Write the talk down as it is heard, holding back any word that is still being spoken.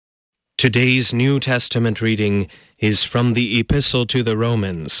Today's New Testament reading is from the Epistle to the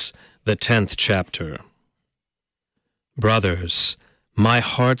Romans, the 10th chapter. Brothers, my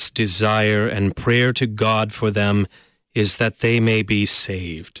heart's desire and prayer to God for them is that they may be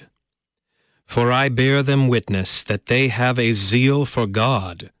saved. For I bear them witness that they have a zeal for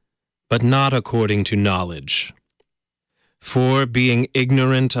God, but not according to knowledge. For, being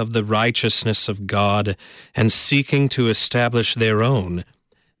ignorant of the righteousness of God and seeking to establish their own,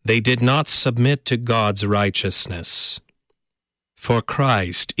 they did not submit to God's righteousness. For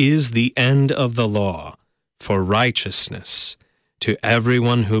Christ is the end of the law for righteousness to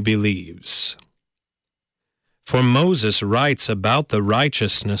everyone who believes. For Moses writes about the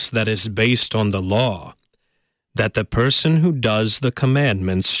righteousness that is based on the law, that the person who does the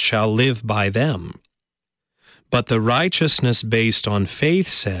commandments shall live by them. But the righteousness based on faith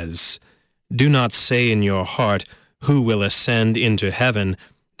says, "Do not say in your heart, 'Who will ascend into heaven?'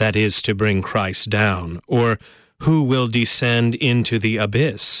 that is, to bring Christ down, or 'Who will descend into the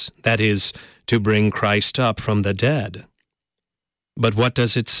abyss?' that is, to bring Christ up from the dead. But what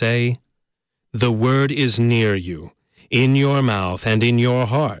does it say? The word is near you, in your mouth and in your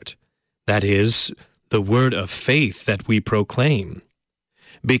heart, that is, the word of faith that we proclaim.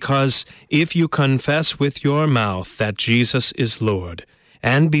 Because if you confess with your mouth that Jesus is Lord,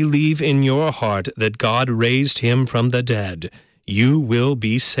 and believe in your heart that God raised him from the dead, you will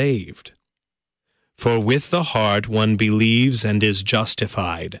be saved. For with the heart one believes and is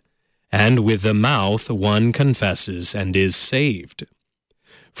justified, and with the mouth one confesses and is saved.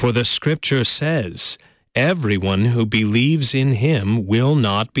 For the Scripture says, 'Everyone who believes in him will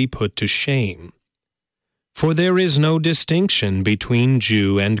not be put to shame.' For there is no distinction between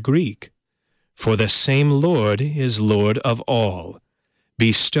Jew and Greek, for the same Lord is Lord of all,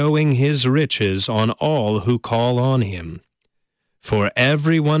 bestowing his riches on all who call on him. For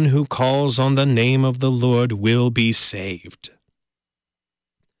everyone who calls on the name of the Lord will be saved.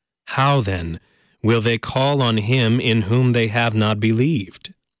 How then will they call on him in whom they have not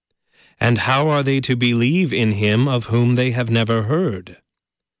believed? And how are they to believe in him of whom they have never heard?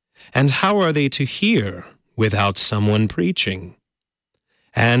 And how are they to hear without someone preaching?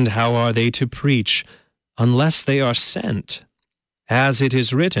 And how are they to preach unless they are sent? As it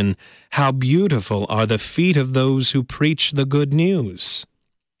is written, 'How beautiful are the feet of those who preach the good news.'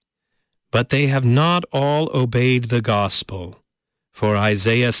 But they have not all obeyed the gospel. For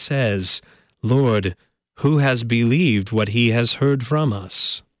Isaiah says, 'Lord, who has believed what he has heard from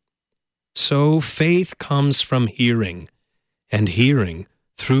us?' So faith comes from hearing, and hearing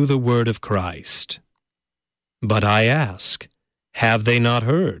through the word of Christ. But I ask, have they not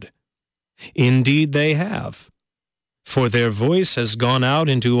heard? Indeed they have. For their voice has gone out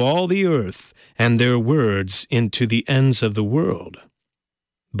into all the earth, and their words into the ends of the world.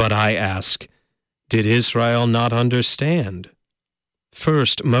 But I ask, did Israel not understand?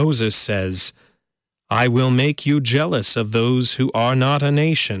 First Moses says, 'I will make you jealous of those who are not a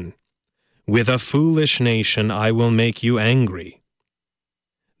nation. With a foolish nation I will make you angry.'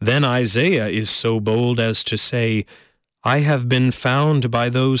 Then Isaiah is so bold as to say, 'I have been found by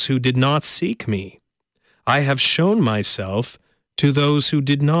those who did not seek me. I have shown myself to those who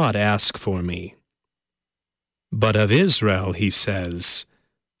did not ask for me.' But of Israel he says,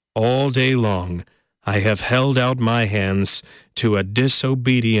 'All day long I have held out my hands to a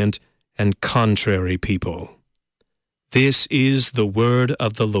disobedient and contrary people.' This is the word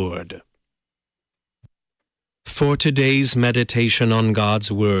of the Lord. For today's meditation on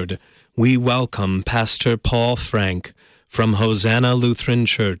God's Word, we welcome Pastor Paul Frank from Hosanna Lutheran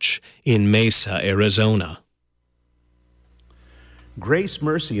Church in Mesa, Arizona. Grace,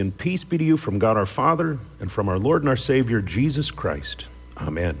 mercy, and peace be to you from God our Father and from our Lord and our Savior, Jesus Christ.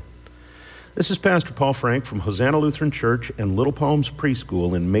 Amen. This is Pastor Paul Frank from Hosanna Lutheran Church and Little Palms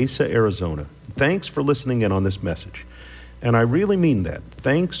Preschool in Mesa, Arizona. Thanks for listening in on this message. And I really mean that.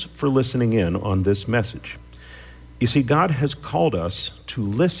 Thanks for listening in on this message. You see, God has called us to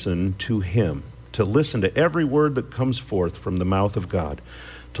listen to him, to listen to every word that comes forth from the mouth of God,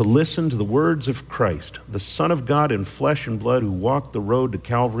 to listen to the words of Christ, the Son of God in flesh and blood who walked the road to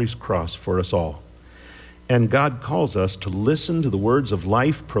Calvary's cross for us all. And God calls us to listen to the words of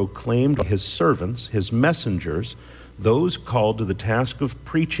life proclaimed by his servants, his messengers, those called to the task of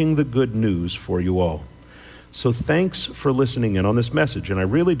preaching the good news for you all. So thanks for listening in on this message, and I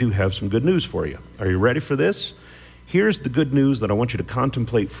really do have some good news for you. Are you ready for this? Here's the good news that I want you to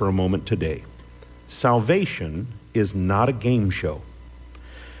contemplate for a moment today. Salvation is not a game show.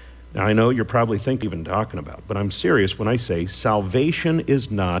 Now, I know you're probably thinking what I'm talking about, but I'm serious when I say salvation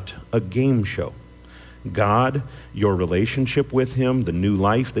is not a game show. God, your relationship with him, the new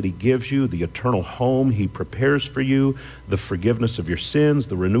life that he gives you, the eternal home he prepares for you, the forgiveness of your sins,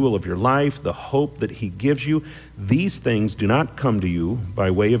 the renewal of your life, the hope that he gives you, these things do not come to you by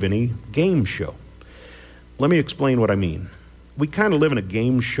way of any game show. Let me explain what I mean. We kind of live in a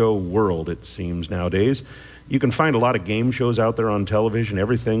game show world, it seems, nowadays. You can find a lot of game shows out there on television,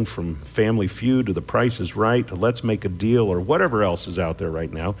 everything from Family Feud to The Price is Right to Let's Make a Deal or whatever else is out there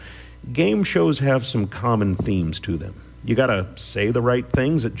right now. Game shows have some common themes to them. You got to say the right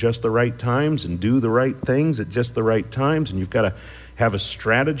things at just the right times and do the right things at just the right times, and you've got to have a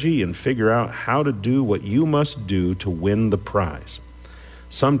strategy and figure out how to do what you must do to win the prize.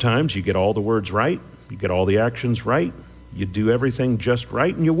 Sometimes you get all the words right, you get all the actions right, you do everything just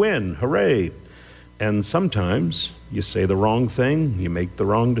right, and you win. Hooray! And sometimes you say the wrong thing, you make the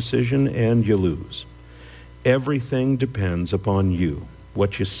wrong decision, and you lose. Everything depends upon you.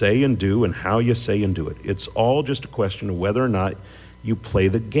 What you say and do and how you say and do it. It's all just a question of whether or not you play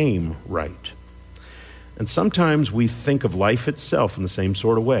the game right. And sometimes we think of life itself in the same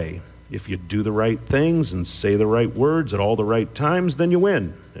sort of way. If you do the right things and say the right words at all the right times, then you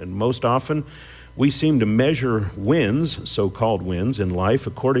win. And most often, we seem to measure wins, so-called wins in life,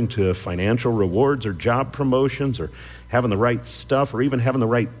 according to financial rewards or job promotions or having the right stuff or even having the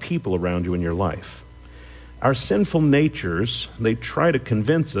right people around you in your life. Our sinful natures, they try to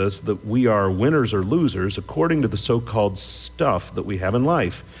convince us that we are winners or losers according to the so-called stuff that we have in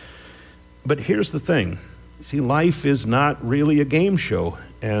life. But here's the thing. See, life is not really a game show,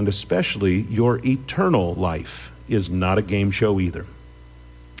 and especially your eternal life is not a game show either.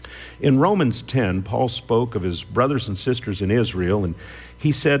 In Romans 10, Paul spoke of his brothers and sisters in Israel, and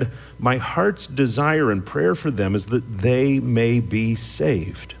he said, "My heart's desire and prayer for them is that they may be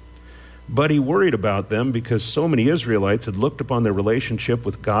saved." But he worried about them because so many Israelites had looked upon their relationship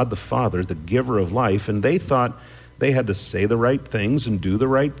with God the Father, the giver of life, and they thought they had to say the right things and do the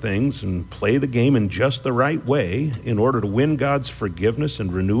right things and play the game in just the right way in order to win God's forgiveness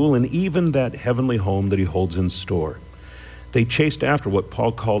and renewal and even that heavenly home that he holds in store. They chased after what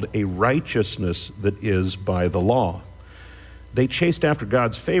Paul called a righteousness that is by the law. They chased after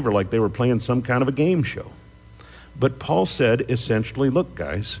God's favor like they were playing some kind of a game show. But Paul said, essentially, look,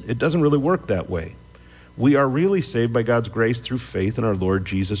 guys, it doesn't really work that way. We are really saved by God's grace through faith in our Lord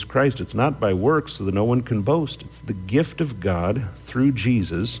Jesus Christ. It's not by works so that no one can boast. It's the gift of God through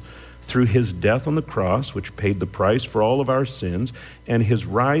Jesus, through his death on the cross, which paid the price for all of our sins, and his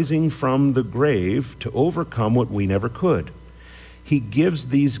rising from the grave to overcome what we never could. He gives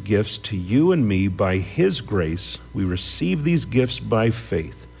these gifts to you and me by his grace. We receive these gifts by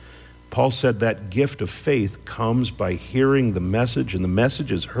faith. Paul said that gift of faith comes by hearing the message, and the message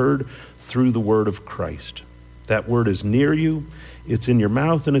is heard through the word of Christ. That word is near you, it's in your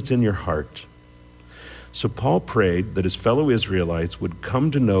mouth, and it's in your heart. So Paul prayed that his fellow Israelites would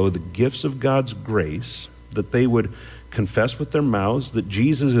come to know the gifts of God's grace, that they would confess with their mouths that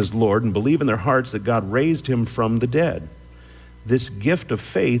Jesus is Lord and believe in their hearts that God raised him from the dead. This gift of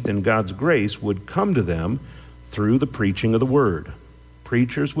faith in God's grace would come to them through the preaching of the word.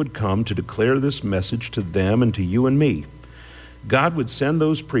 Preachers would come to declare this message to them and to you and me. God would send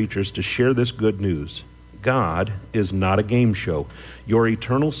those preachers to share this good news. God is not a game show. Your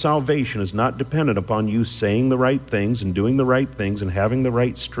eternal salvation is not dependent upon you saying the right things and doing the right things and having the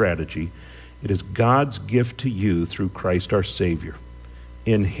right strategy. It is God's gift to you through Christ our Savior.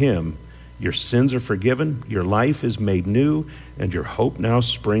 In him, your sins are forgiven, your life is made new, and your hope now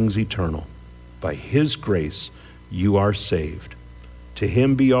springs eternal. By his grace, you are saved. To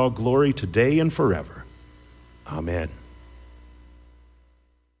him be all glory today and forever. Amen.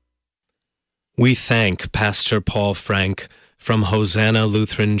 We thank Pastor Paul Frank from Hosanna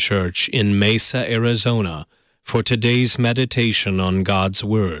Lutheran Church in Mesa, Arizona, for today's meditation on God's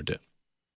Word.